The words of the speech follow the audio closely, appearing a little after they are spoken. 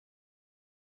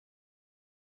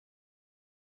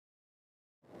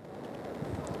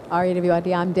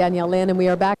everybody. I'm Danielle Lin, and we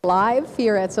are back live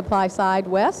here at Supply Side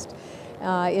West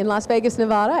in Las Vegas,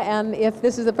 Nevada. And if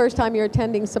this is the first time you're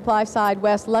attending Supply Side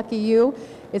West, lucky you.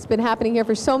 It's been happening here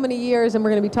for so many years, and we're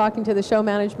going to be talking to the show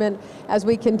management as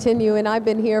we continue. And I've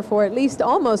been here for at least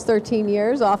almost 13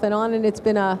 years, off and on, and it's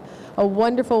been a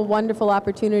wonderful, wonderful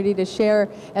opportunity to share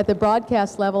at the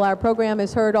broadcast level. Our program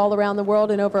is heard all around the world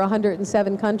in over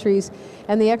 107 countries,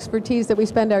 and the expertise that we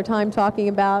spend our time talking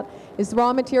about is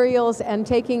raw materials and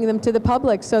taking them to the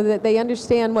public so that they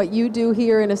understand what you do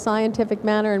here in a scientific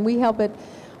manner, and we help it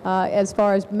as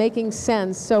far as making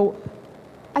sense. So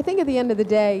I think at the end of the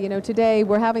day, you know, today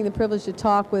we're having the privilege to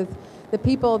talk with the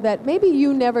people that maybe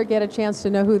you never get a chance to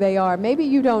know who they are. Maybe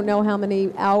you don't know how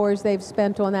many hours they've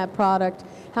spent on that product,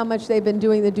 how much they've been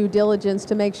doing the due diligence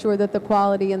to make sure that the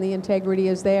quality and the integrity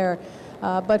is there.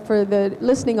 But for the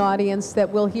listening audience that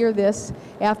will hear this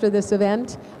after this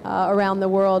event around the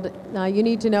world, you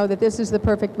need to know that this is the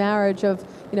perfect marriage of,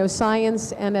 you know,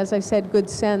 science and, as I said, good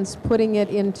sense, putting it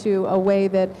into a way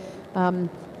that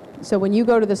so when you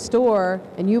go to the store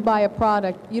and you buy a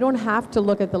product, you don't have to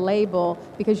look at the label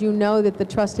because you know that the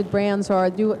trusted brands are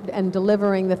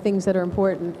delivering the things that are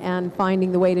important and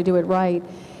finding the way to do it right.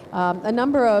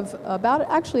 About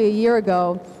actually a year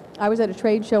ago, I was at a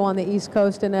trade show on the East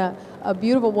Coast, and a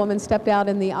beautiful woman stepped out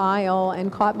in the aisle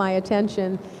and caught my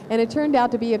attention. And it turned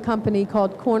out to be a company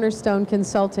called Cornerstone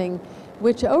Consulting,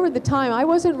 which over the time, I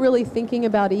wasn't really thinking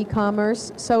about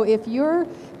e-commerce. So if you're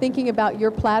thinking about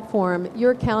your platform,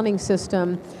 your accounting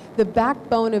system, the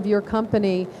backbone of your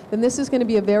company, then this is going to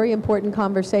be a very important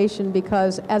conversation,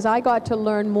 because as I got to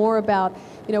learn more about,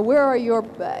 you know, where are your,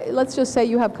 let's just say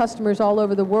you have customers all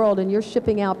over the world and you're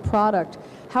shipping out product.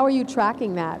 How are you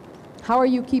tracking that? How are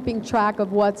you keeping track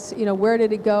of what's, you know, where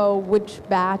did it go, which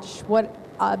batch, what,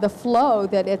 the flow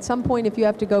that at some point if you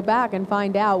have to go back and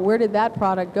find out where did that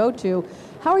product go to,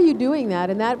 how are you doing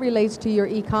that? And that relates to your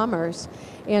e-commerce.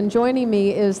 And joining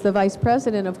me is the Vice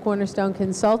President of Cornerstone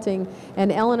Consulting,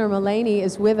 and Eleanor Mullaney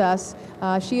is with us.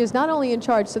 She is not only in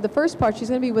charge, so the first part, she's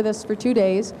going to be with us for 2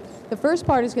 days. The first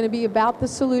part is going to be about the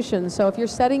solution. So if you're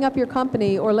setting up your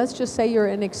company, or let's just say you're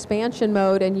in expansion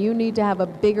mode and you need to have a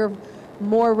bigger,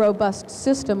 more robust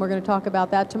system, we're going to talk about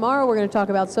that. Tomorrow we're going to talk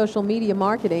about social media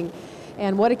marketing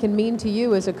and what it can mean to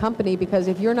you as a company, because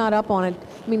if you're not up on it,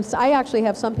 I mean, I actually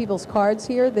have some people's cards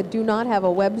here that do not have a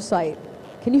website.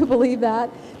 Can you believe that?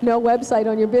 No website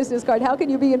on your business card. How can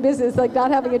you be in business like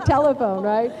not having a telephone,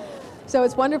 right? So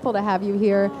it's wonderful to have you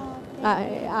here.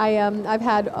 I've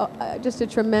had just a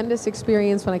tremendous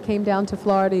experience when I came down to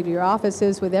Florida to your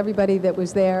offices with everybody that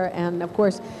was there, and of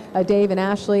course Dave and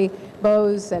Ashley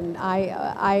Bose, and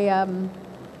I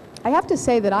have to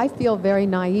say that I feel very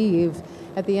naive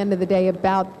at the end of the day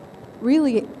about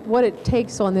really what it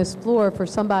takes on this floor for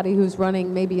somebody who's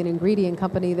running maybe an ingredient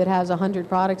company that has 100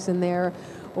 products in there,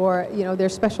 or, you know, they're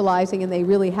specializing and they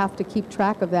really have to keep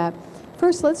track of that.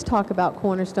 First, let's talk about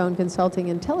Cornerstone Consulting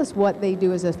and tell us what they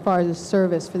do as far as a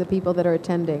service for the people that are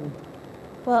attending.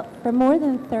 Well, for more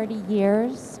than 30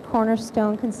 years,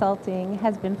 Cornerstone Consulting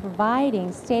has been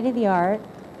providing state-of-the-art,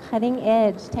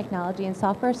 cutting-edge technology and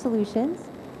software solutions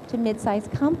to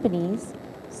mid-sized companies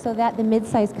so that the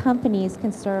mid-sized companies can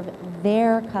serve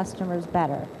their customers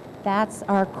better. That's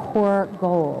our core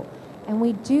goal. And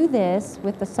we do this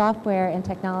with the software and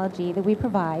technology that we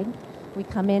provide. We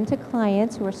come into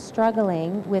clients who are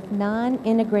struggling with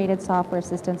non-integrated software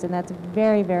systems, and that's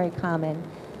very, very common.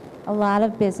 A lot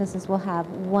of businesses will have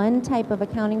one type of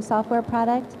accounting software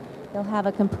product. They'll have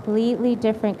a completely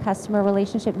different customer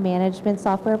relationship management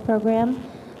software program,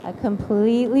 a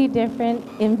completely different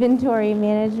inventory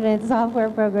management software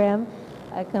program,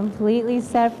 a completely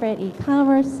separate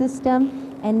e-commerce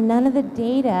system, and none of the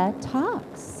data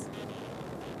talks.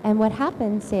 And what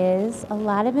happens is a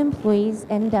lot of employees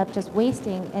end up just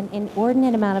wasting an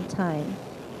inordinate amount of time.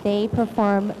 They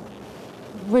perform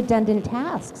redundant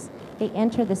tasks. They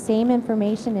enter the same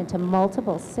information into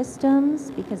multiple systems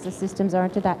because the systems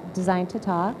aren't designed to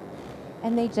talk.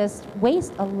 And they just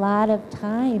waste a lot of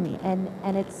time, and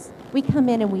we come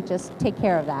in and we just take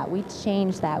care of that. We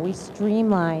change that. We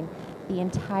streamline the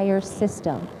entire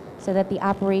system so that the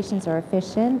operations are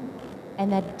efficient,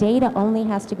 and that data only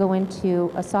has to go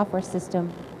into a software system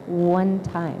one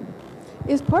time.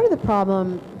 Is part of the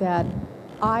problem that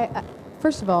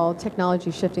first of all,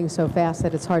 technology is shifting so fast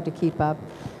that it's hard to keep up.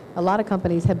 A lot of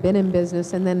companies have been in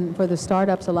business, and then for the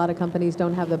startups, a lot of companies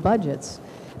don't have the budgets.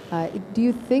 Do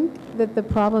you think that the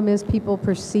problem is people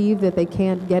perceive that they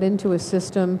can't get into a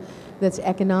system that's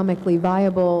economically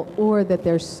viable, or that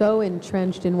they're so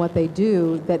entrenched in what they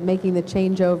do that making the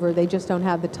changeover, they just don't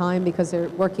have the time because they're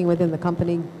working within the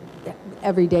company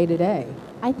every day to day?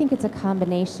 I think it's a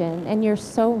combination, and you're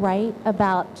so right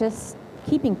about just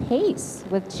keeping pace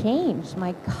with change.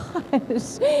 My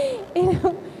gosh, you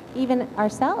know, even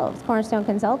ourselves, Cornerstone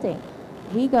Consulting,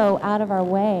 we go out of our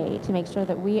way to make sure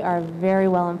that we are very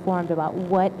well informed about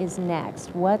what is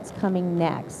next, what's coming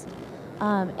next.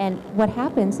 And what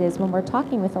happens is when we're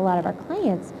talking with a lot of our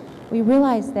clients, we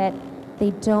realize that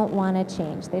they don't want to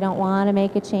change. They don't want to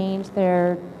make a change.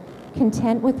 They're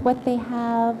content with what they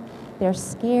have. They're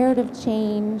scared of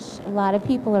change. A lot of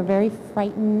people are very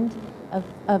frightened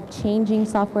of changing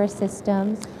software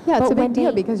systems. Yeah, it's a big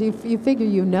deal because you figure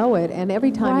you know it, and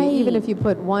every time, even if you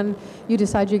put you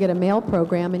decide you get a mail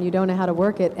program and you don't know how to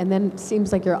work it, and then it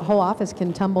seems like your whole office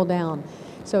can tumble down.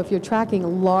 So if you're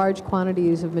tracking large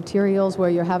quantities of materials where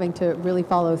you're having to really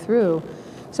follow through,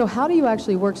 so how do you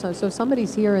actually work? So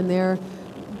somebody's here and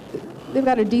they've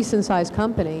got a decent sized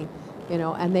company, you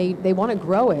know, and they want to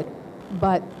grow it,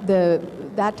 but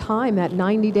that time, that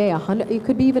 90-day, 100, it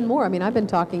could be even more. I mean, I've been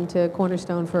talking to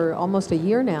Cornerstone for almost a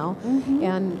year now,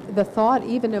 and the thought,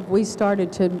 even if we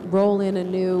started to roll in a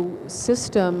new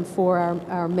system for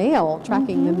our mail,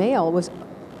 tracking the mail, was,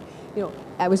 you know,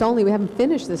 we haven't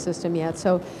finished the system yet,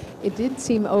 so it did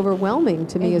seem overwhelming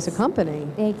to me as a company.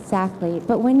 Exactly.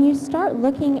 But when you start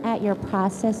looking at your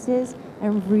processes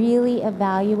and really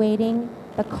evaluating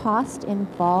the cost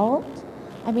involved,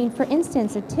 I mean, for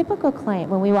instance, a typical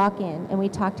client, when we walk in and we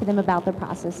talk to them about their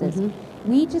processes,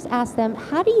 we just ask them,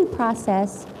 how do you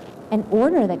process an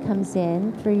order that comes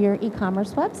in through your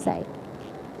e-commerce website?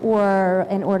 Or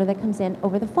an order that comes in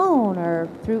over the phone or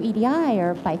through EDI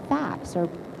or by fax or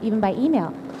even by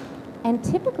email? And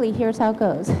typically, here's how it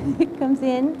goes. It comes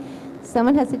in,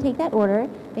 someone has to take that order,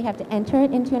 they have to enter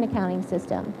it into an accounting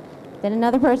system. Then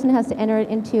another person has to enter it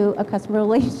into a customer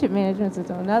relationship management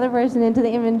system, another person into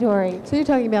the inventory. So you're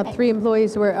talking about 3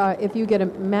 employees where if you get a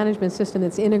management system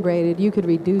that's integrated, you could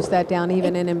reduce that down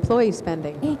even in employee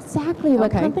spending. Exactly.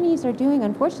 What companies are doing,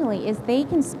 unfortunately, is they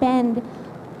can spend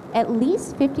at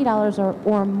least $50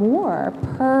 or more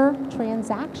per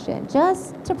transaction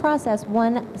just to process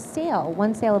one sale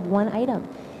of one item.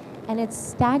 And it's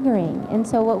staggering. And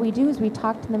so what we do is we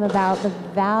talk to them about the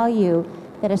value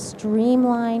that a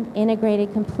streamlined,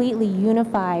 integrated, completely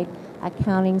unified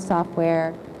accounting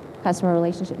software, customer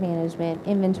relationship management,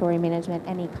 inventory management,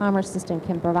 and e-commerce system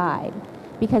can provide.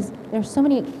 Because there's so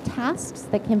many tasks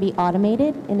that can be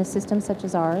automated in a system such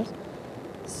as ours,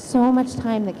 so much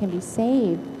time that can be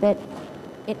saved, that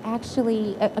it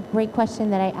actually, a great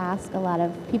question that I ask a lot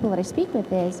of people that I speak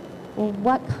with is, well,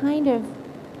 what kind of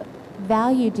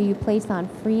value do you place on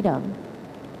freedom?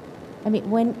 I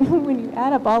mean, when you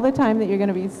add up all the time that you're going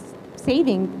to be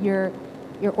saving your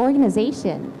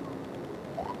organization,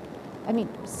 I mean,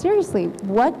 seriously,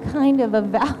 what kind of a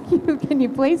value can you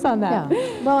place on that?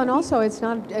 Yeah. Well, and also it's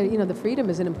not, you know, the freedom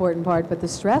is an important part, but the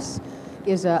stress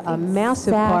is a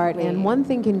massive part, and one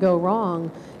thing can go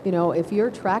wrong. You know, if you're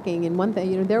tracking, and one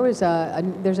thing, you know, there's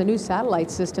a new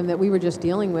satellite system that we were just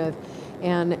dealing with,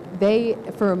 and they,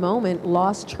 for a moment,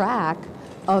 lost track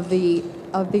of the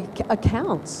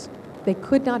accounts. They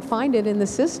could not find it in the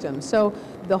system. So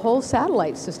the whole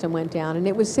satellite system went down, and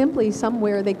it was simply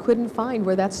somewhere they couldn't find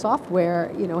where that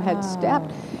software, you know, had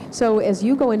stepped. So as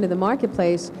you go into the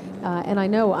marketplace, and I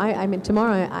know, I mean,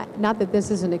 tomorrow, not that this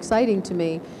isn't exciting to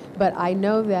me, but I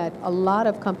know that a lot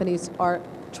of companies are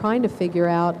trying to figure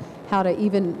out how to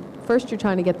first you're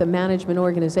trying to get the management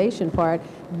organization part,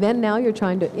 then now you're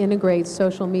trying to integrate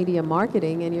social media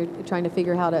marketing, and you're trying to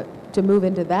figure how to move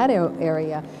into that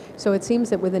area. So it seems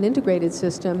that with an integrated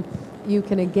system, you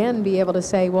can again be able to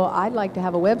say, well, I'd like to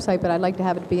have a website, but I'd like to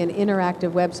have it be an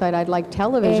interactive website. I'd like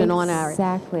television on our...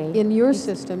 Exactly. In your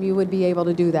system, you would be able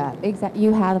to do that. Exactly.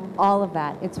 You have all of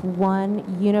that. It's one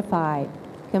unified,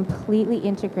 completely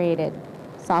integrated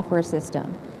software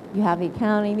system. You have the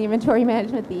accounting, the inventory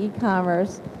management, the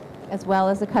e-commerce, as well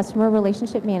as the customer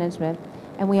relationship management.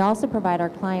 And we also provide our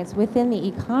clients within the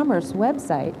e-commerce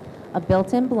website a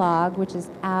built-in blog, which is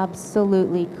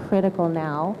absolutely critical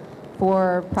now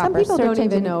for proper Some people search don't even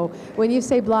engine. know. When you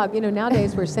say blog, you know,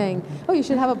 nowadays we're saying, oh, you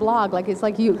should have a blog. Like, it's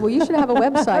like, you should have a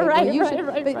website. Right, well, you should,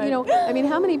 right. you know, I mean,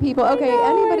 how many people, okay,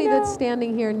 anybody that's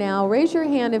standing here now, raise your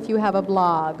hand if you have a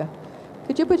blog.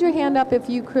 Could you put your hand up if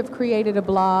you have created a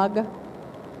blog?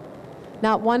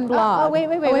 Not one blog. Wait.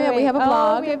 We have a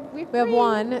blog. We have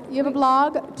one. You have a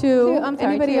blog? Two. I'm sorry,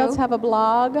 Anybody two. else have a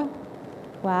blog?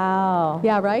 Wow.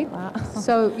 Yeah, right? Wow.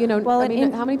 So, you know, Well, I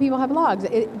mean, how many people have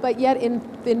blogs? But yet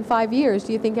in 5 years,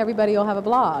 do you think everybody will have a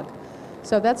blog?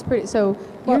 So that's pretty, so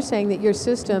you're saying that your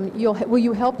system, will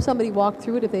you help somebody walk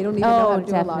through it if they don't even know how to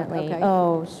do a blog? Definitely. Okay.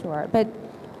 Oh, sure. But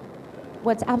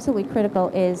what's absolutely critical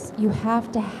is you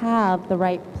have to have the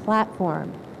right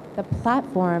platform, the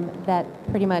platform that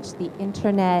pretty much the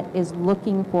internet is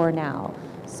looking for now,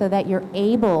 so that you're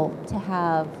able to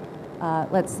have,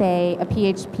 let's say, a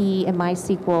PHP and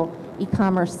MySQL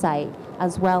e-commerce site,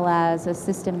 as well as a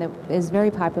system that is very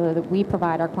popular that we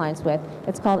provide our clients with.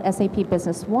 It's called SAP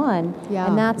Business One,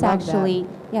 and that's actually,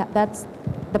 that's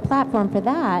the platform for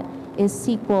that is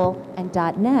SQL and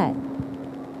 .NET.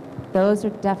 Those are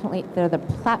definitely, they're the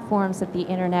platforms that the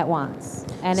internet wants.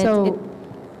 And so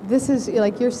this is,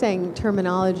 like you're saying,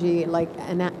 terminology, like,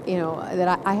 you know,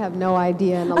 that I have no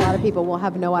idea, and a lot of people will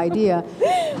have no idea.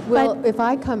 Well, if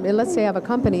I come, let's say I have a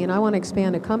company and I want to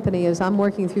expand a company, as I'm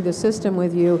working through the system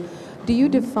with you, do you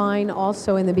define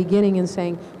also in the beginning and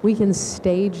saying, we can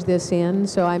stage this in,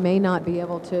 so I may not be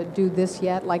able to do this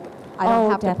yet? Like, I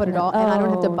don't have to put it all, and I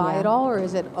don't have to buy it all, or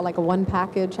is it like a one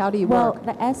package? How do you work?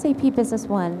 Well, the SAP Business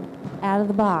One, out of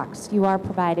the box, you are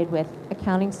provided with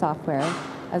accounting software,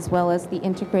 as well as the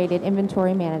integrated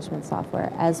inventory management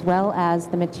software, as well as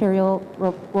the material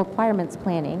requirements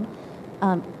planning,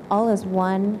 all as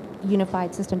one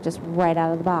unified system just right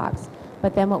out of the box.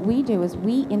 But then what we do is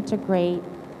we integrate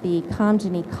the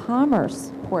ComGen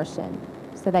e-commerce portion,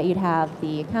 so that you'd have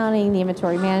the accounting, the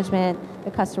inventory management, the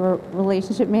customer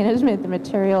relationship management, the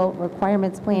material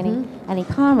requirements planning, and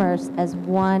e-commerce as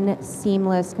one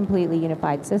seamless, completely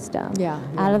unified system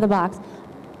out of the box.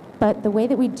 But the way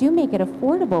that we do make it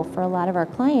affordable for a lot of our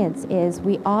clients is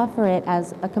we offer it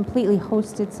as a completely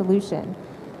hosted solution.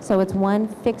 So it's one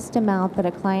fixed amount that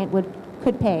a client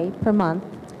could pay per month.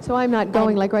 So I'm not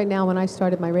going, like right now when I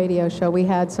started my radio show, we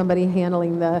had somebody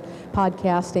handling the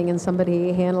podcasting and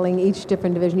somebody handling each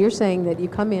different division. You're saying that you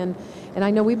come in, and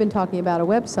I know we've been talking about a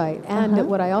website, and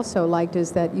what I also liked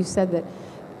is that you said that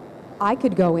I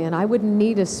could go in, I wouldn't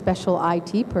need a special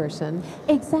IT person.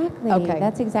 Exactly,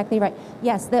 that's exactly right.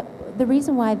 Yes, the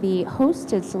reason why the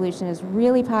hosted solution is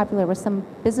really popular with some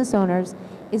business owners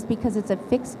is because it's a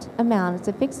fixed amount, it's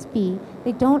a fixed fee.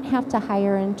 They don't have to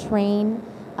hire and train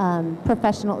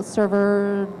professional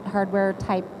server hardware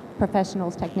type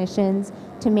professionals, technicians,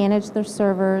 to manage their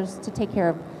servers, to take care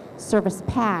of service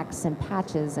packs and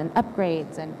patches and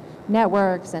upgrades and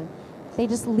networks, and they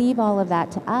just leave all of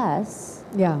that to us.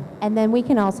 And then we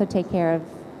can also take care of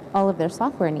all of their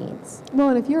software needs. Well,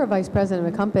 and if you're a vice president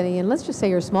of a company, and let's just say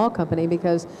you're a small company,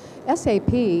 because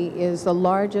SAP is the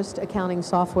largest accounting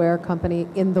software company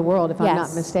in the world, if I'm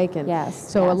not mistaken.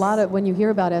 So a lot of, when you hear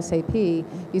about SAP,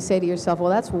 you say to yourself, well,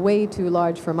 that's way too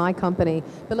large for my company.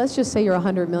 But let's just say you're a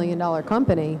 $100 million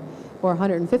company, or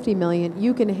 $150 million,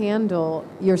 you can handle,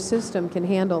 your system can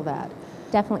handle that.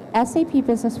 Definitely. SAP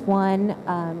Business One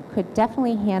could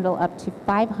definitely handle up to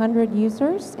 500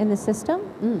 users in the system,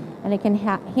 and it can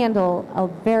handle a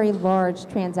very large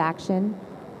transactional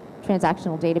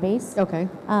database.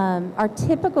 Our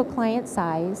typical client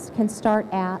size can start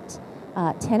at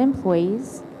 10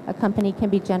 employees. A company can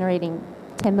be generating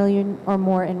 10 million or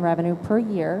more in revenue per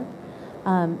year.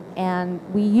 And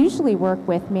we usually work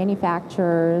with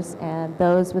manufacturers and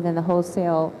those within the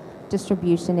wholesale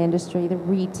distribution industry, the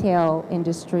retail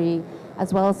industry,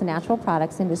 as well as the natural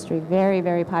products industry. Very,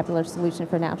 very popular solution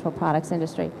for natural products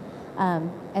industry.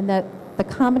 And the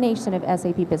combination of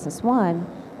SAP Business One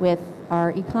with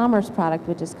our e-commerce product,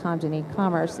 which is ComGen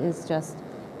e-commerce, is just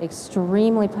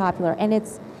extremely popular. And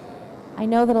I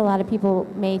know that a lot of people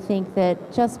may think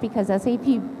that just because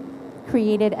SAP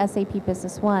created SAP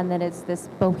Business One, that it's this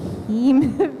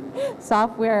behemoth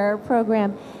software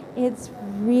program. It's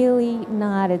really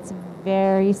not. It's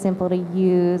very simple to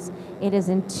use. It is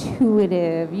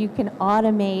intuitive. You can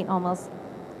automate almost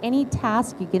any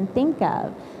task you can think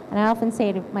of. And I often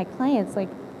say to my clients, like,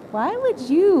 why would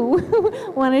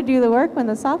you want to do the work when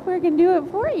the software can do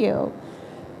it for you?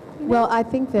 Well, I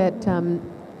think that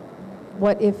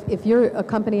if you're a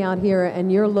company out here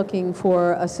and you're looking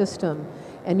for a system,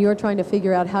 and you're trying to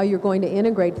figure out how you're going to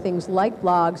integrate things like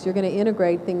blogs, you're going to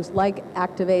integrate things like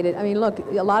activated. I mean, look,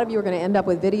 a lot of you are going to end up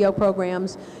with video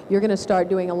programs. You're going to start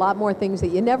doing a lot more things that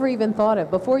you never even thought of.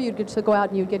 Before, you'd get to go out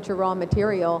and you'd get your raw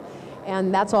material,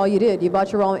 and that's all you did. You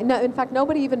bought your raw. No, in fact,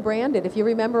 nobody even branded. If you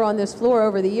remember on this floor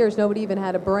over the years, nobody even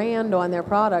had a brand on their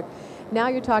product. Now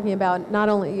you're talking about not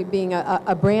only being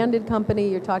a branded company,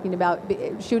 you're talking about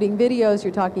shooting videos,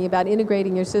 you're talking about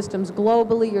integrating your systems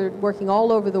globally, you're working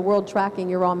all over the world tracking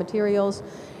your raw materials.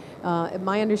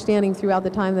 My understanding throughout the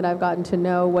time that I've gotten to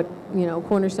know what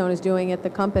Cornerstone is doing at the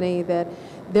company, that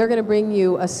they're going to bring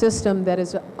you a system that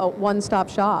is a one-stop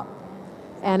shop.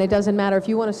 And it doesn't matter if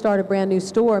you want to start a brand new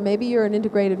store. Maybe you're an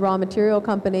integrated raw material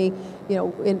company, you know,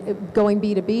 going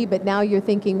B2B, but now you're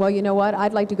thinking, well, you know what,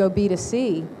 I'd like to go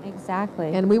B2C.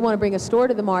 Exactly. And we want to bring a store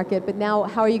to the market, but now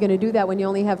how are you going to do that when you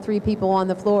only have 3 people on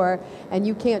the floor and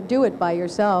you can't do it by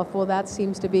yourself? Well, that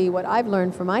seems to be what I've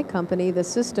learned from my company. The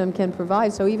system can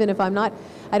provide. So even if I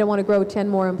don't want to grow 10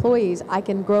 more employees, I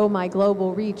can grow my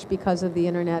global reach because of the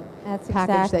internet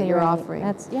package that you're offering.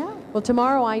 Yeah. Well,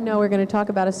 tomorrow I know we're going to talk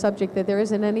about a subject that there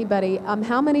isn't anybody.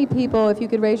 How many people, if you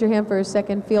could raise your hand for a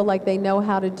second, feel like they know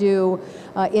how to do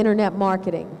internet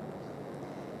marketing?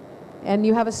 And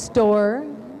you have a store,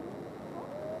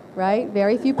 right?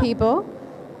 Very few people.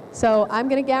 So I'm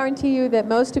going to guarantee you that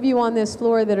most of you on this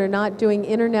floor that are not doing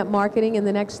internet marketing in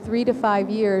the next 3 to 5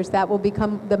 years, that will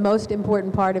become the most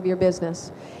important part of your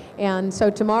business. And so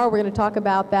tomorrow we're going to talk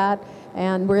about that,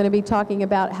 and we're going to be talking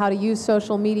about how to use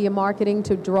social media marketing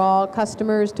to draw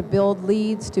customers, to build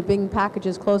leads, to bring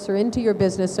packages closer into your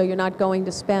business so you're not going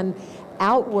to spend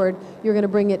outward. You're going to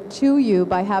bring it to you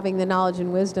by having the knowledge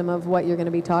and wisdom of what you're going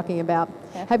to be talking about.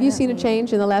 Definitely. Have you seen a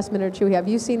change in the last minute or two? Have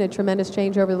you seen a tremendous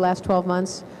change over the last 12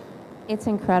 months? It's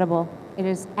incredible. It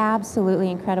is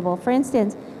absolutely incredible. For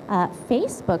instance,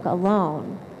 Facebook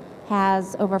alone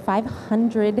has over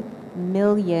 500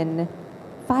 million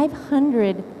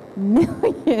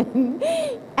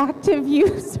active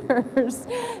users.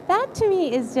 That to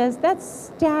me is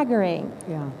that's staggering.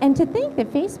 Yeah. And to think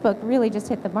that Facebook really just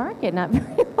hit the market not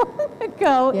very long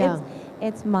ago, yeah.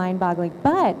 It's mind-boggling.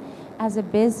 But as a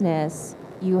business,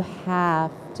 you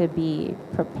have to be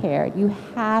prepared. You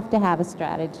have to have a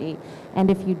strategy. And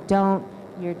if you don't,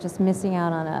 you're just missing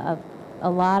out on a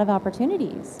lot of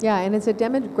opportunities. Yeah, and it's a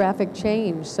demographic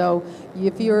change. So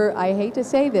if you're, I hate to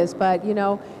say this, but you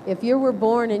know, if you were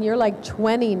born and you're like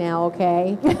 20 now,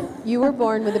 okay, you were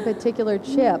born with a particular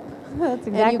chip. That's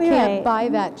exactly and you can't right. buy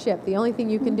that chip. The only thing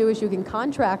you can do is you can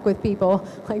contract with people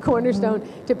like Cornerstone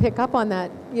to pick up on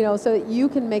that, you know, so that you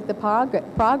can make the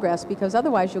progress, because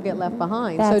otherwise you'll get left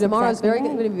behind. That's so tomorrow's exactly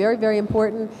going to be very, very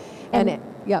important. And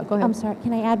yeah, go ahead. I'm sorry,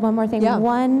 can I add one more thing? Yeah.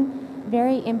 One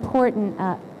very important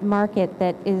market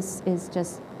that is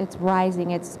just, it's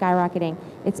rising, it's skyrocketing.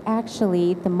 It's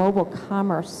actually the mobile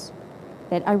commerce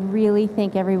that I really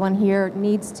think everyone here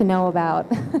needs to know about.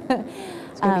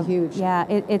 It's going to be huge. Yeah,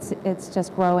 it's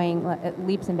just growing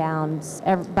leaps and bounds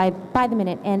by the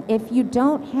minute. And if you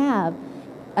don't have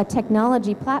a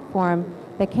technology platform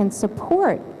that can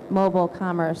support mobile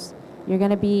commerce, you're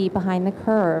going to be behind the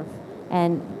curve.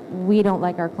 And we don't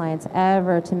like our clients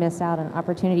ever to miss out on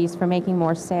opportunities for making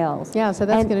more sales. Yeah, so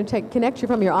that's going to connect you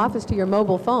from your office to your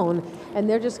mobile phone, and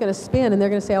they're just going to spin, and they're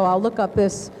going to say, oh, I'll look up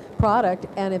this product,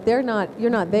 and if you're not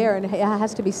there, and it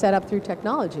has to be set up through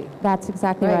technology. That's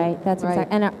exactly right. That's right.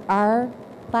 exactly, and our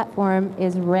platform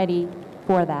is ready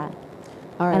for that.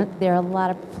 All right. And there are a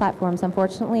lot of platforms,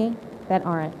 unfortunately, that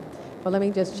aren't. Well, let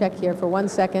me just check here for 1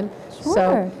 second. Sure.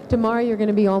 So tomorrow you're going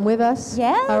to be on with us?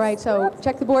 Yes. All right, so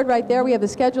check the board right there. We have the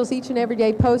schedules each and every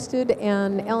day posted,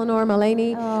 and Eleanor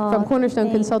Mullaney from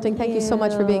Cornerstone Consulting, thank you so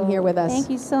much for being here with us.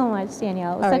 Thank you so much,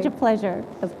 Danielle. It was All such right. a pleasure.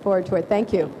 Look forward to it.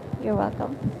 Thank you. You're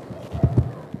welcome.